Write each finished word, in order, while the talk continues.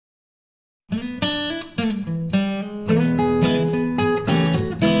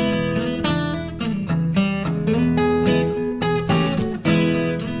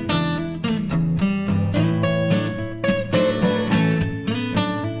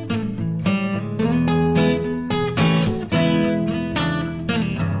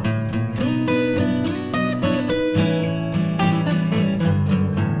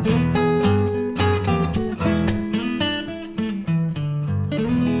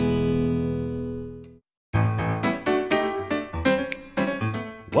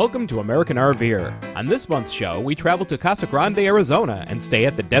Welcome to American RVer. On this month's show, we travel to Casa Grande, Arizona, and stay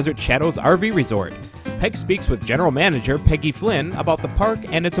at the Desert Shadows RV Resort. Peg speaks with General Manager Peggy Flynn about the park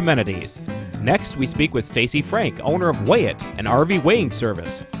and its amenities. Next, we speak with Stacy Frank, owner of Weigh It, an RV weighing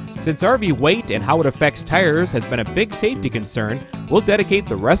service. Since RV weight and how it affects tires has been a big safety concern, we'll dedicate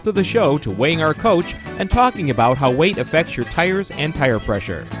the rest of the show to weighing our coach and talking about how weight affects your tires and tire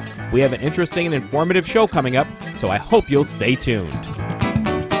pressure. We have an interesting and informative show coming up, so I hope you'll stay tuned.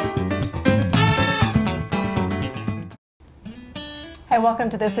 Hey, welcome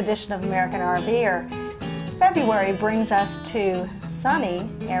to this edition of American RVer. February brings us to sunny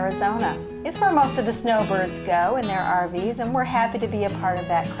Arizona. It's where most of the snowbirds go in their RVs, and we're happy to be a part of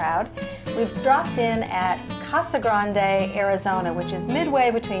that crowd. We've dropped in at Casa Grande, Arizona, which is midway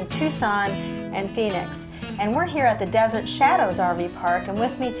between Tucson and Phoenix. And we're here at the Desert Shadows RV Park, and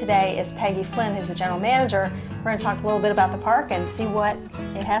with me today is Peggy Flynn, who's the general manager. We're going to talk a little bit about the park and see what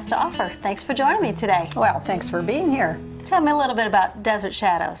it has to offer. Thanks for joining me today. Well, thanks for being here. Tell me a little bit about Desert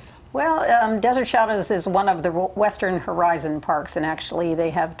Shadows. Well, Desert Shadows is one of the Western Horizon parks, and actually they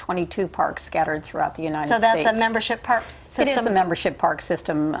have 22 parks scattered throughout the United States. So that's a membership park system? It is a membership park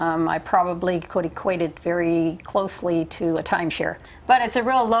system. I probably could equate it very closely to a timeshare. But it's a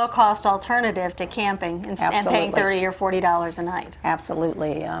real low-cost alternative to camping and paying $30 or $40 a night.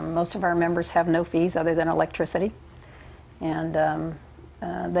 Absolutely. Most of our members have no fees other than electricity, and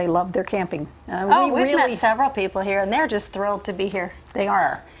they love their camping. We've met several people here, and they're just thrilled to be here. They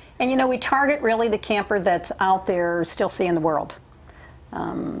are. And you know, we target really the camper that's out there still seeing the world.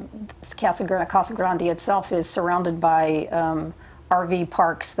 Casa Grande itself is surrounded by RV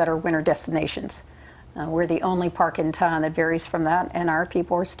parks that are winter destinations. We're the only park in town that varies from that, and our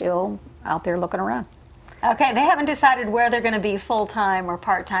people are still out there looking around. Okay, they haven't decided where they're going to be full-time or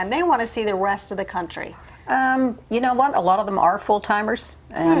part-time. They want to see the rest of the country. You know what? A lot of them are full-timers,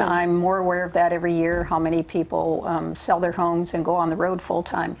 and I'm more aware of that every year, how many people sell their homes and go on the road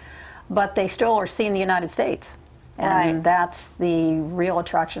full-time. But they still are seeing the United States, and that's the real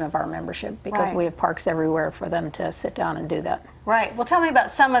attraction of our membership, because we have parks everywhere for them to sit down and do that. Right. Well, tell me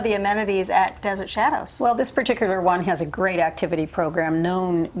about some of the amenities at Desert Shadows. Well, this particular one has a great activity program,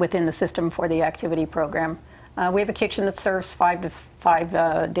 known within the system for the activity program. We have a kitchen that serves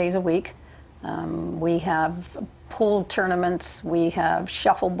 5 days a week. We have pool tournaments, we have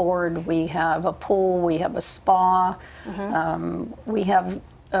shuffleboard, we have a pool, we have a spa, we have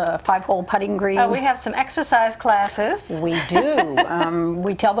a 5-hole putting green. We have some exercise classes. We do.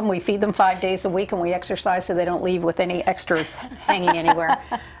 We tell them we feed them 5 days a week, and we exercise so they don't leave with any extras hanging anywhere.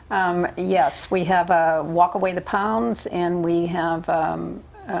 Yes, we have Walk Away the Pounds, and we have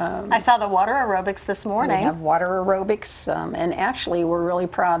I saw the water aerobics this morning. We have water aerobics, and actually we're really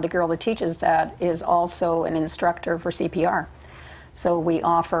proud the girl that teaches that is also an instructor for CPR. So we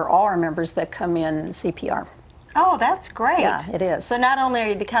offer all our members that come in CPR. Oh, that's great. Yeah, it is. So not only are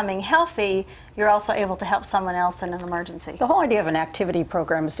you becoming healthy, you're also able to help someone else in an emergency. The whole idea of an activity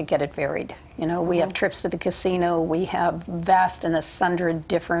program is to get it varied. You know, we have trips to the casino, we have vast and sundry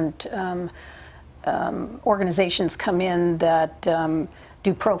different organizations come in that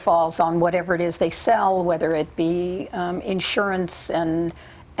do profiles on whatever it is they sell, whether it be insurance and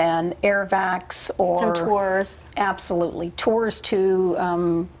airvacs or some tours. Absolutely, tours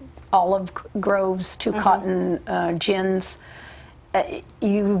to olive groves, to cotton gins.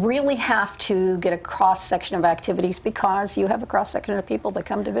 You really have to get a cross-section of activities because you have a cross-section of people that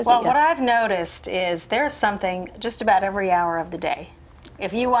come to visit Well, you. what I've noticed is there's something just about every hour of the day.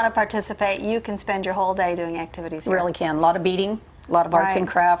 If you want to participate, you can spend your whole day doing activities here. You really can. A lot of beading, a lot of arts and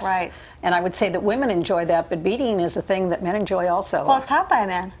crafts. Right. And I would say that women enjoy that, but beading is a thing that men enjoy also. Well, it's taught by a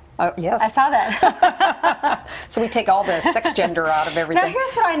man. Yes. I saw that. So we take all the sex gender out of everything. Now,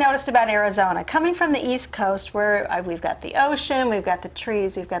 here's what I noticed about Arizona. Coming from the East Coast, where we've got the ocean, we've got the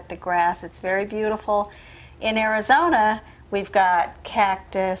trees, we've got the grass. It's very beautiful. In Arizona, we've got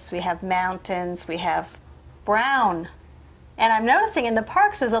cactus, we have mountains, we have brown. And I'm noticing in the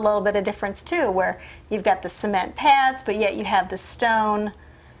parks there's a little bit of difference, too, where you've got the cement pads, but yet you have the stone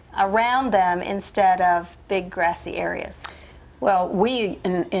around them instead of big grassy areas. Well, we,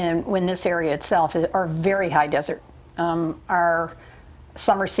 in this area itself, are very high desert. Our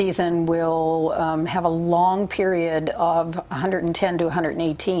summer season will have a long period of 110 to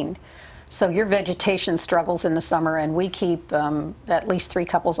 118. So your vegetation struggles in the summer, and we keep at least 3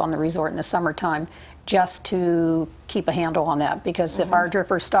 couples on the resort in the summertime just to keep a handle on that, because if our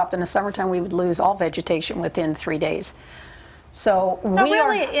drippers stopped in the summertime, we would lose all vegetation within 3 days. So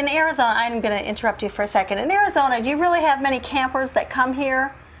really, in Arizona, I'm going to interrupt you for a second. In Arizona, do you really have many campers that come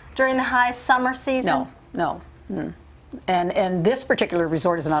here during the high summer season? No. And this particular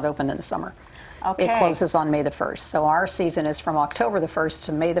resort is not open in the summer. Okay. It closes on May the 1st. So our season is from October the 1st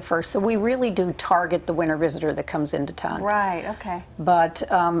to May the 1st. So we really do target the winter visitor that comes into town. Right, okay. But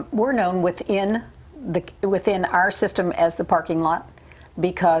we're known within our system as the parking lot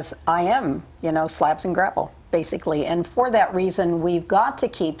because I am, slabs and gravel, basically. And for that reason, we've got to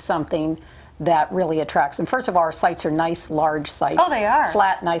keep something that really attracts. And first of all, our sites are nice, large sites. Oh, they are.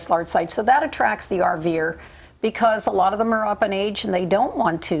 Flat, nice, large sites. So that attracts the RVer because a lot of them are up in age and they don't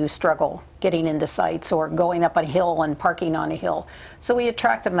want to struggle getting into sites or going up a hill and parking on a hill. So we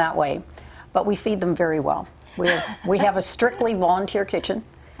attract them that way. But we feed them very well. We have a strictly volunteer kitchen.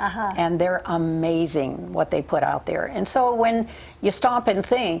 And they're amazing what they put out there. And so when you stop and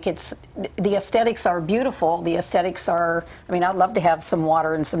think, the aesthetics are beautiful. The aesthetics are, I'd love to have some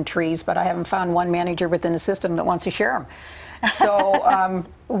water and some trees, but I haven't found one manager within the system that wants to share them. So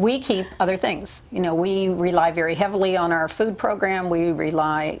we keep other things. We rely very heavily on our food program. We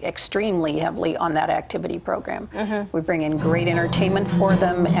rely extremely heavily on that activity program. We bring in great entertainment for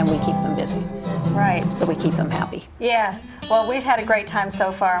them, and we keep them busy. Right. So we keep them happy. Yeah. Well, we've had a great time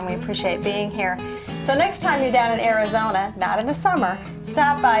so far, and we appreciate being here. So next time you're down in Arizona, not in the summer,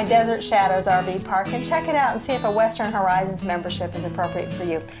 stop by Desert Shadows RV Park and check it out and see if a Western Horizons membership is appropriate for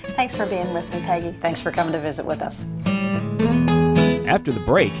you. Thanks for being with me, Peggy. Thanks for coming to visit with us. After the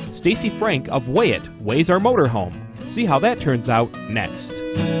break, Stacy Frank of Weigh It weighs our motorhome. See how that turns out next.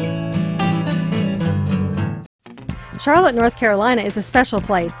 Charlotte, North Carolina is a special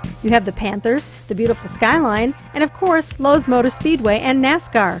place. You have the Panthers, the beautiful skyline, and of course, Lowe's Motor Speedway and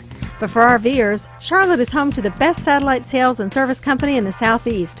NASCAR. But for RVers, Charlotte is home to the best satellite sales and service company in the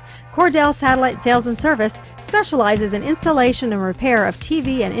Southeast. Cordell Satellite Sales and Service specializes in installation and repair of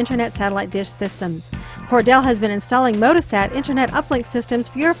TV and internet satellite dish systems. Cordell has been installing Motosat internet uplink systems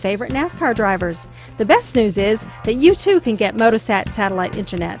for your favorite NASCAR drivers. The best news is that you too can get Motosat satellite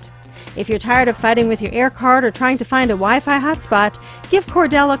internet. If you're tired of fighting with your air card or trying to find a Wi-Fi hotspot, give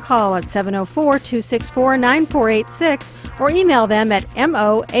Cordell a call at 704-264-9486 or email them at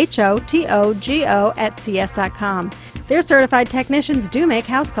mohotogo@cs.com. Their certified technicians do make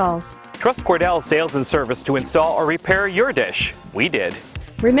house calls. Trust Cordell Sales and Service to install or repair your dish. We did.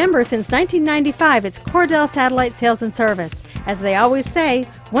 Remember, since 1995, it's Cordell Satellite Sales and Service. As they always say,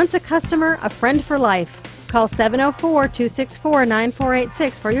 once a customer, a friend for life. Call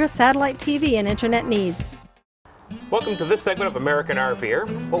 704-264-9486 for your satellite TV and internet needs. Welcome to this segment of American RVer.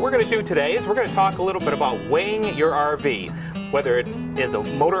 What we're going to do today is we're going to talk a little bit about weighing your RV, whether it is a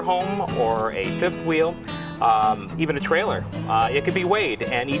motorhome or a fifth wheel, even a trailer. It can be weighed,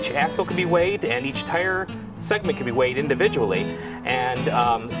 and each axle can be weighed, and each tire segment can be weighed individually.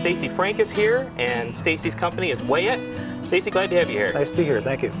 And Stacy Frank is here, and Stacy's company is Weigh It. Stacy, glad to have you here. Nice to be here.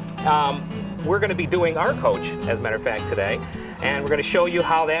 Thank you. We're going to be doing our coach, as a matter of fact, today. And we're going to show you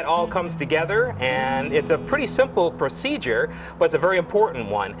how that all comes together. And it's a pretty simple procedure, but it's a very important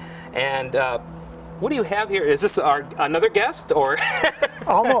one. And what do you have here? Is this another guest, or?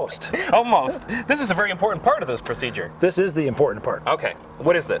 Almost. Almost. This is a very important part of this procedure. This is the important part. Okay.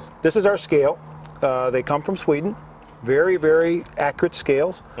 What is this? This is our scale. They come from Sweden. Very, very accurate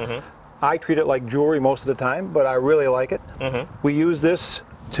scales. I treat it like jewelry most of the time, but I really like it. We use this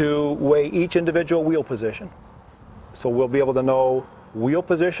to weigh each individual wheel position. So we'll be able to know wheel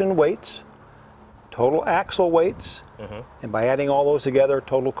position weights, total axle weights, and by adding all those together,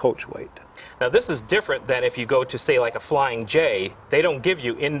 total coach weight. Now this is different than if you go to, say, like a Flying J. They don't give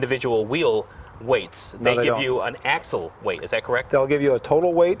you individual wheel weights. They give you an axle weight. Is that correct? They'll give you a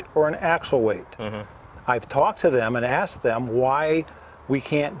total weight or an axle weight. I've talked to them and asked them why we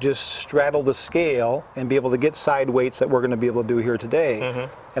can't just straddle the scale and be able to get side weights that we're going to be able to do here today.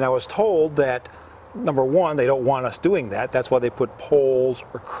 And I was told that, number one, they don't want us doing that. That's why they put poles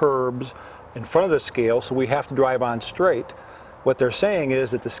or curbs in front of the scale, so we have to drive on straight. What they're saying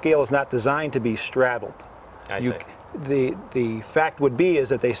is that the scale is not designed to be straddled. I see. The fact would be is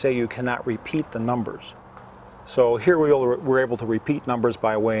that they say you cannot repeat the numbers. So here we're able to repeat numbers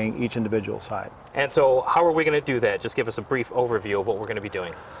by weighing each individual side. And so how are we going to do that? Just give us a brief overview of what we're going to be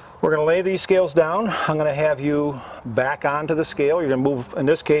doing. We're going to lay these scales down. I'm going to have you back onto the scale. You're going to move, in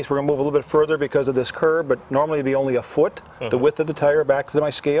this case, we're going to move a little bit further because of this curve, but normally it'd be only a foot, the width of the tire back to my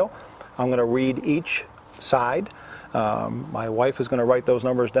scale. I'm going to read each side. My wife is going to write those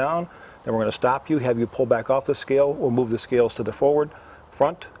numbers down. Then we're going to stop you, have you pull back off the scale. We'll move the scales to the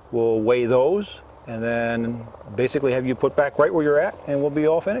front. We'll weigh those, and then basically have you put back right where you're at, and we'll be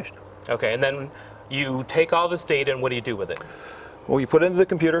all finished. Okay, and then you take all this data, and what do you do with it? Well, you put it into the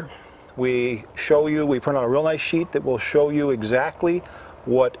computer. We show you, we print out a real nice sheet that will show you exactly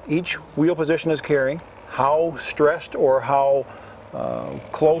what each wheel position is carrying, how stressed or how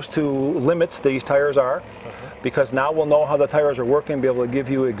close to limits these tires are, because now we'll know how the tires are working and be able to give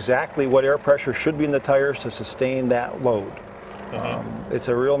you exactly what air pressure should be in the tires to sustain that load. It's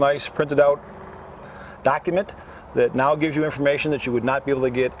a real nice printed out document that now gives you information that you would not be able to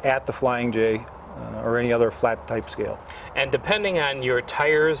get at the Flying J or any other flat type scale. And depending on your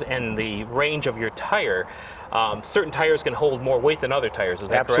tires and the range of your tire, certain tires can hold more weight than other tires, is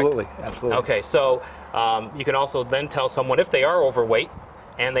that Absolutely, correct? absolutely. Okay, so you can also then tell someone if they are overweight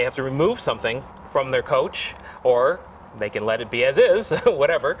and they have to remove something from their coach, or they can let it be as is,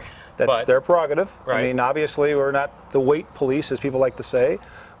 whatever. That's their prerogative. Right. I mean, obviously, we're not the weight police, as people like to say.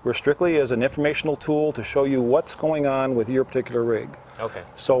 We're strictly as an informational tool to show you what's going on with your particular rig. Okay.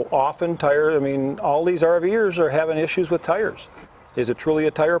 So often tires, I mean, all these RVers are having issues with tires. Is it truly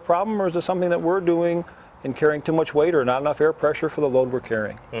a tire problem, or is it something that we're doing and carrying too much weight or not enough air pressure for the load we're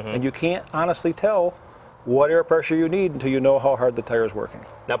carrying? And you can't honestly tell what air pressure you need until you know how hard the tire is working.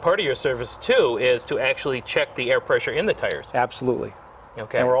 Now, part of your service too is to actually check the air pressure in the tires. Absolutely.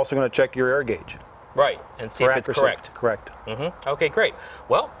 Okay. And we're also going to check your air gauge. Right, and see for if it's accuracy. correct. Correct. Okay, great.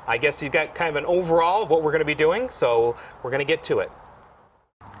 Well, I guess you've got kind of an overall of what we're going to be doing, so we're going to get to it.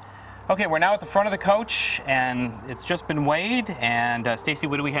 Okay, we're now at the front of the coach, and it's just been weighed. And Stacy,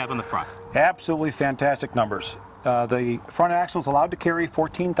 what do we have on the front? Absolutely fantastic numbers. The front axle is allowed to carry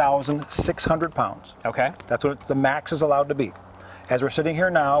 14,600 pounds. Okay. That's what the max is allowed to be. As we're sitting here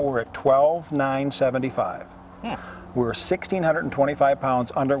now, we're at 12,975. We're 1,625 pounds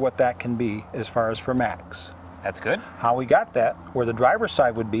under what that can be as far as for max. That's good. How we got that, where the driver's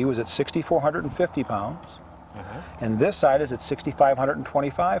side would be, was at 6,450 pounds, and this side is at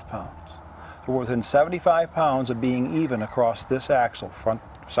 6,525 pounds. So we're within 75 pounds of being even across this axle, front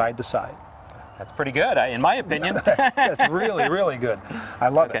side to side. That's pretty good, in my opinion. That's really, really good. I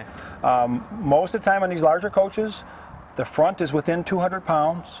love it. Most of the time on these larger coaches, the front is within 200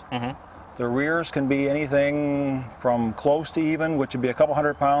 pounds. The rears can be anything from close to even, which would be a couple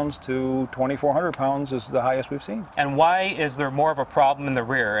hundred pounds, to 2,400 pounds is the highest we've seen. And why is there more of a problem in the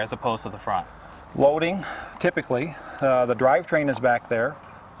rear as opposed to the front? Loading, typically. The drivetrain is back there.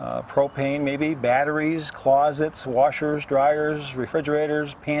 Propane, maybe, batteries, closets, washers, dryers,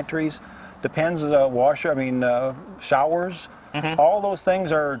 refrigerators, pantries. Depends, showers. All those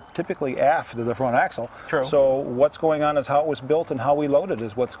things are typically aft to the front axle. True. So what's going on is how it was built and how we loaded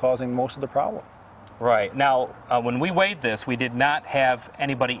is what's causing most of the problem. Right. Now, when we weighed this, we did not have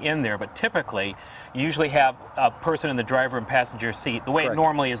anybody in there, but typically you usually have a person in the driver and passenger seat, the way Correct. it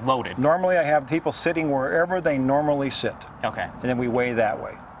normally is loaded. Normally I have people sitting wherever they normally sit, Okay. and then we weigh that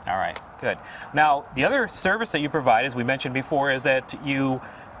way. All right. Good. Now, the other service that you provide, as we mentioned before, is that you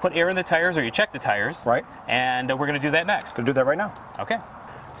put air in the tires, or you check the tires. Right. And we're going to do that next. Gonna do that right now. Okay.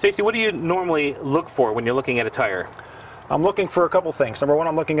 Stacy, what do you normally look for when you're looking at a tire? I'm looking for a couple things. Number one,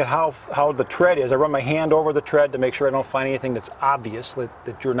 I'm looking at how the tread is. I run my hand over the tread to make sure I don't find anything that's obvious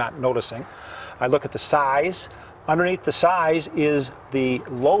that you're not noticing. I look at the size. Underneath the size is the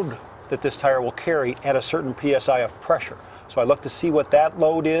load that this tire will carry at a certain PSI of pressure. So I look to see what that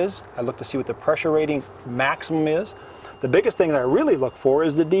load is. I look to see what the pressure rating maximum is. The biggest thing that I really look for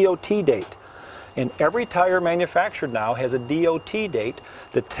is the DOT date. And every tire manufactured now has a DOT date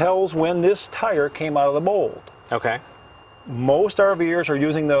that tells when this tire came out of the mold. Okay. Most RVers are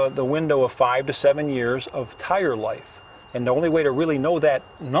using the window of 5 to 7 years of tire life. And the only way to really know that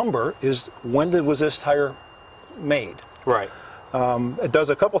number is when was this tire made. Right. It does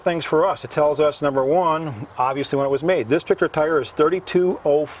a couple things for us. It tells us, number one, obviously when it was made. This particular tire is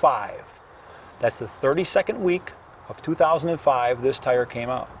 3205. That's the 32nd week of 2005 this tire came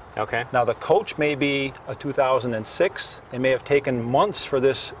out. Okay. Now the coach may be a 2006. It may have taken months for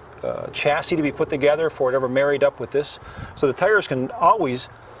this chassis to be put together for it ever married up with this. So the tires can always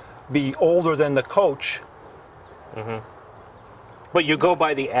be older than the coach. But you go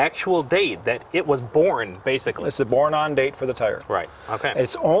by the actual date that it was born, basically. It's the born on date for the tire. Right. Okay.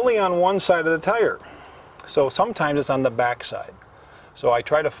 It's only on one side of the tire. So sometimes it's on the back side. So I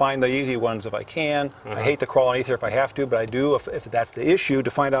try to find the easy ones if I can. I hate to crawl underneath here if I have to, but I do if that's the issue, to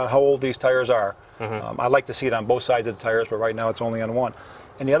find out how old these tires are. I like to see it on both sides of the tires, but right now it's only on one.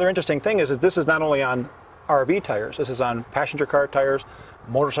 And the other interesting thing is that this is not only on RV tires, this is on passenger car tires,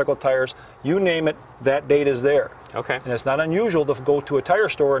 motorcycle tires, you name it, that date is there. Okay. And it's not unusual to go to a tire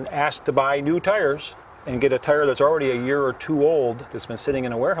store and ask to buy new tires and get a tire that's already a year or two old that's been sitting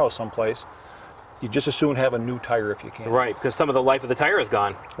in a warehouse someplace. You just as soon have a new tire if you can. Right, because some of the life of the tire is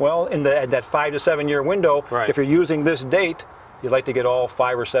gone. Well, in that 5 to 7 year window, Right. if you're using this date, you'd like to get all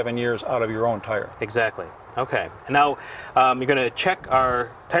 5 or 7 years out of your own tire. Exactly. Okay. And now you're going to check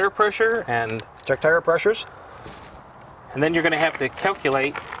our tire pressure, and Check tire pressures. then you're going to have to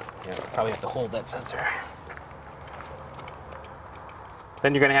calculate. Yeah, probably have to hold that sensor.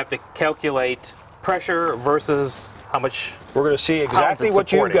 Then you're going to have to calculate pressure versus how much. We're going to see exactly it's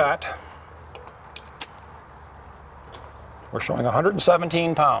what you've supporting. got. We're showing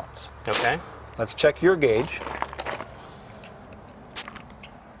 117 pounds. Okay. Let's check your gauge.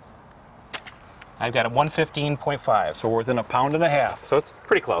 I've got a 115.5. So we're within a pound and a half. So it's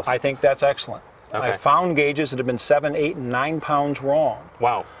pretty close. I think that's excellent. Okay. I found gauges that have been 7, 8, and 9 pounds wrong.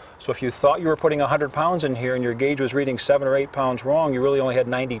 Wow. So if you thought you were putting 100 pounds in here and your gauge was reading 7 or 8 pounds wrong, you really only had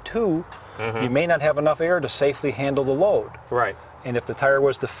 92, you may not have enough air to safely handle the load. Right. And if the tire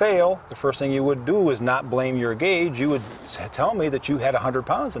was to fail, the first thing you would do is not blame your gauge. You would tell me that you had 100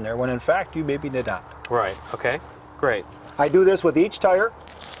 pounds in there, when in fact you maybe did not. Right. Okay. Great. I do this with each tire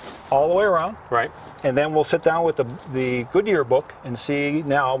all the way around. Right. And then we'll sit down with the Goodyear book and see.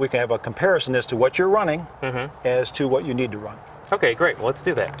 Now we can have a comparison as to what you're running as to what you need to run. Okay, great. Well, let's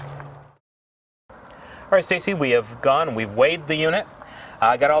do that. All right, Stacy, we have gone and we've weighed the unit.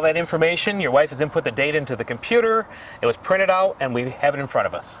 I got all that information. Your wife has input the data into the computer. It was printed out, and we have it in front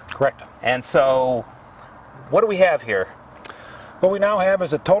of us. Correct. And so, what do we have here? What we now have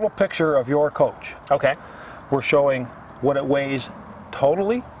is a total picture of your coach. Okay. We're showing what it weighs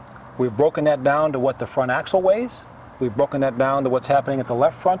totally. We've broken that down to what the front axle weighs. We've broken that down to what's happening at the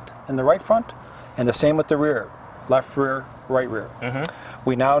left front and the right front, and the same with the rear. Left rear, right rear.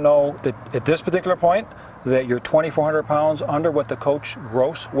 We now know that at this particular point that you're 2,400 pounds under what the coach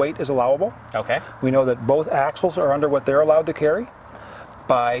gross weight is allowable. Okay. We know that both axles are under what they're allowed to carry.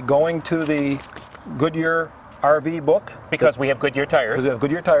 By going to the Goodyear RV book, Because we have Goodyear tires. because we have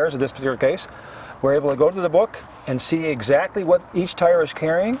Goodyear tires in this particular case, we're able to go to the book and see exactly what each tire is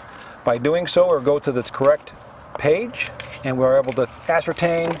carrying. By doing so, or go to the correct page, and we're able to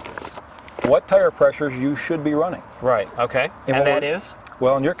ascertain what tire pressures you should be running. Right. Okay. And what that we're- is?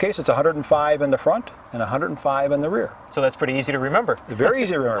 Well, in your case, it's 105 in the front and 105 in the rear. So that's pretty easy to remember. Very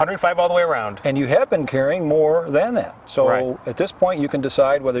easy to remember. 105 all the way around. And you have been carrying more than that. So Right. at this point, you can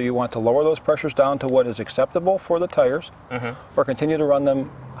decide whether you want to lower those pressures down to what is acceptable for the tires, or continue to run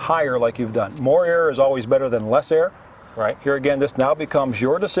them higher like you've done. More air is always better than less air. Right. Here again, this now becomes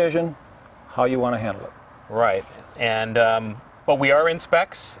your decision how you want to handle it. Right. And, well, we are in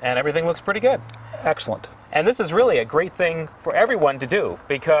specs, and everything looks pretty good. Excellent. And this is really a great thing for everyone to do,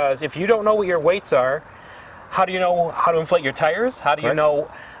 because if you don't know what your weights are, how do you know how to inflate your tires? How do you Right. know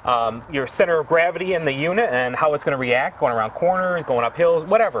your center of gravity in the unit and how it's going to react going around corners, going up hills,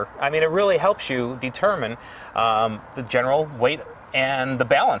 whatever? I mean, it really helps you determine the general weight and the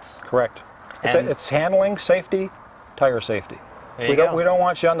balance. Correct. And- It's handling, safety, tire safety. There you go. We don't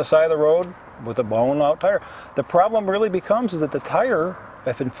want you on the side of the road with a blown out tire. The problem really becomes is that the tire,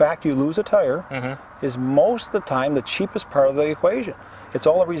 if in fact you lose a tire, is most of the time the cheapest part of the equation. It's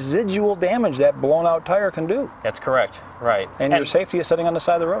all the residual damage that blown out tire can do. That's correct. Right. And your safety is sitting on the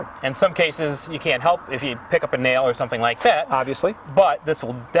side of the road, in some cases, you can't help if you pick up a nail or something like that. obviously. But this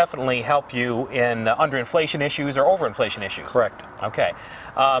will definitely help you in underinflation issues or overinflation issues. Correct. Okay.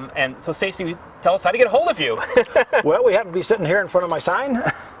 And so, Stacy, tell us how to get a hold of you. Well, we happen to be sitting here in front of my sign.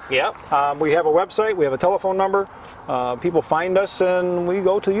 Yep. We have a website, we have a telephone number. People find us and we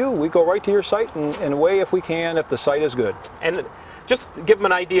go to you. We go right to your site and weigh if we can, if the site is good. And just to give them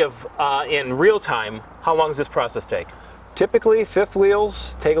an idea of, in real time, how long does this process take? Typically, fifth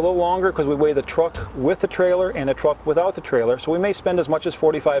wheels take a little longer because we weigh the truck with the trailer and a truck without the trailer. So we may spend as much as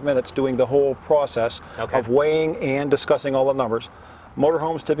 45 minutes doing the whole process Okay. of weighing and discussing all the numbers.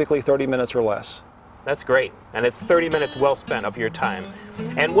 Motorhomes typically 30 minutes or less. That's great. And it's 30 minutes well spent of your time.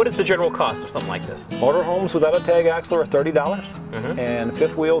 And what is the general cost of something like this? Motorhomes without a tag axle are $30, and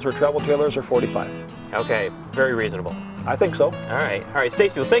fifth wheels or travel trailers are $45. Okay, very reasonable. I think so. All right,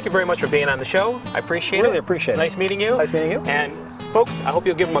 Stacy, well, thank you very much for being on the show. I appreciate it. Really appreciate it. Nice meeting you. Nice meeting you. And folks, I hope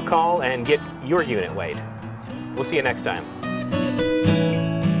you'll give them a call and get your unit weighed. We'll see you next time.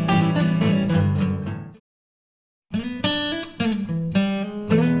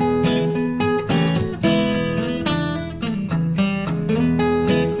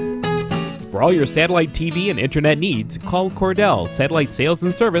 For all your satellite TV and internet needs, call Cordell Satellite Sales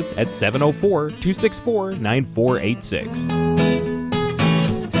and Service at 704-264-9486.